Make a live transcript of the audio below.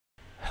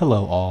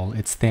Hello all,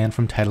 it's Stan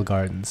from Tidal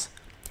Gardens.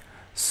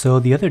 So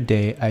the other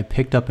day I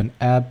picked up an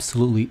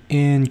absolutely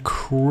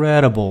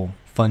incredible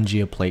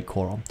Fungia plate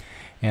coral,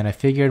 and I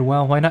figured,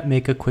 well, why not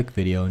make a quick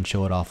video and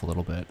show it off a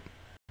little bit.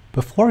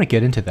 Before I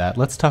get into that,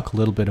 let's talk a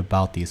little bit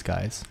about these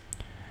guys.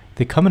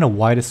 They come in a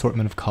wide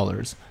assortment of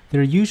colors.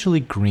 They're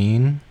usually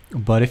green,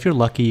 but if you're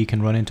lucky you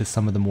can run into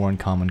some of the more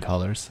uncommon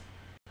colors.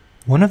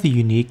 One of the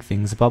unique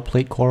things about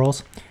plate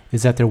corals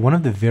is that they're one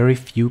of the very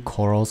few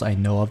corals I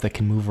know of that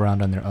can move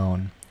around on their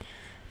own.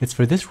 It's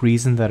for this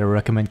reason that I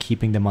recommend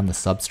keeping them on the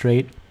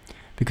substrate,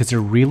 because they're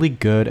really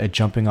good at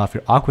jumping off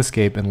your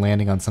aquascape and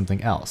landing on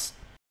something else.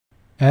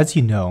 As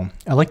you know,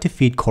 I like to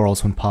feed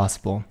corals when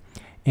possible,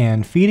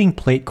 and feeding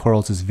plate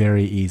corals is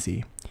very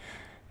easy.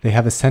 They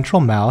have a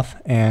central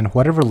mouth, and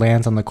whatever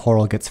lands on the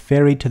coral gets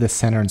ferried to the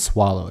center and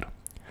swallowed.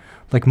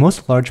 Like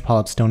most large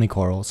polyp stony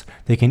corals,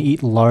 they can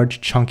eat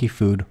large chunky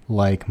food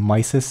like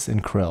mysis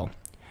and krill.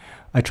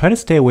 I try to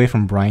stay away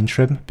from brine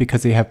shrimp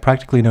because they have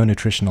practically no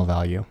nutritional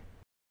value.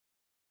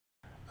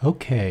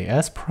 Okay,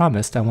 as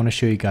promised, I want to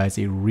show you guys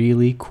a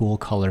really cool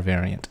color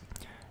variant.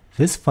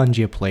 This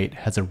Fungia plate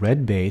has a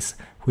red base,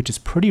 which is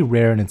pretty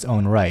rare in its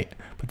own right,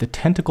 but the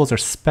tentacles are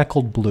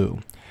speckled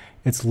blue.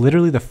 It's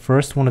literally the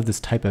first one of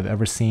this type I've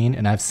ever seen,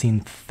 and I've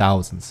seen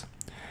thousands.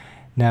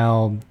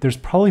 Now, there's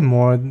probably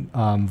more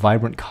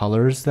vibrant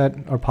colors that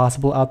are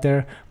possible out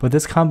there, but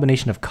this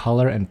combination of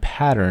color and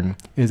pattern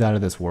is out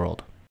of this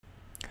world.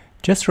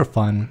 Just for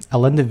fun,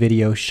 I'll end the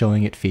video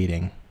showing it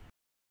feeding.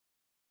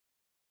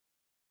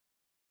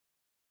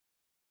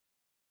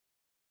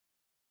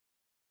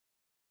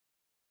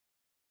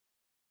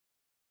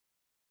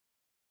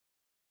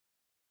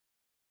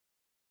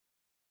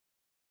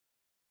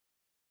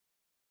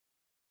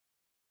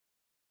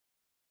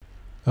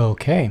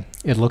 Okay,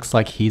 it looks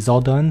like he's all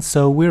done,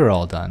 so we're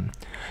all done.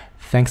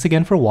 Thanks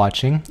again for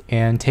watching,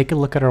 and take a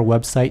look at our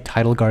website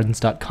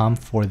tidalgardens.com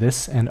for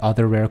this and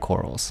other rare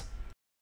corals.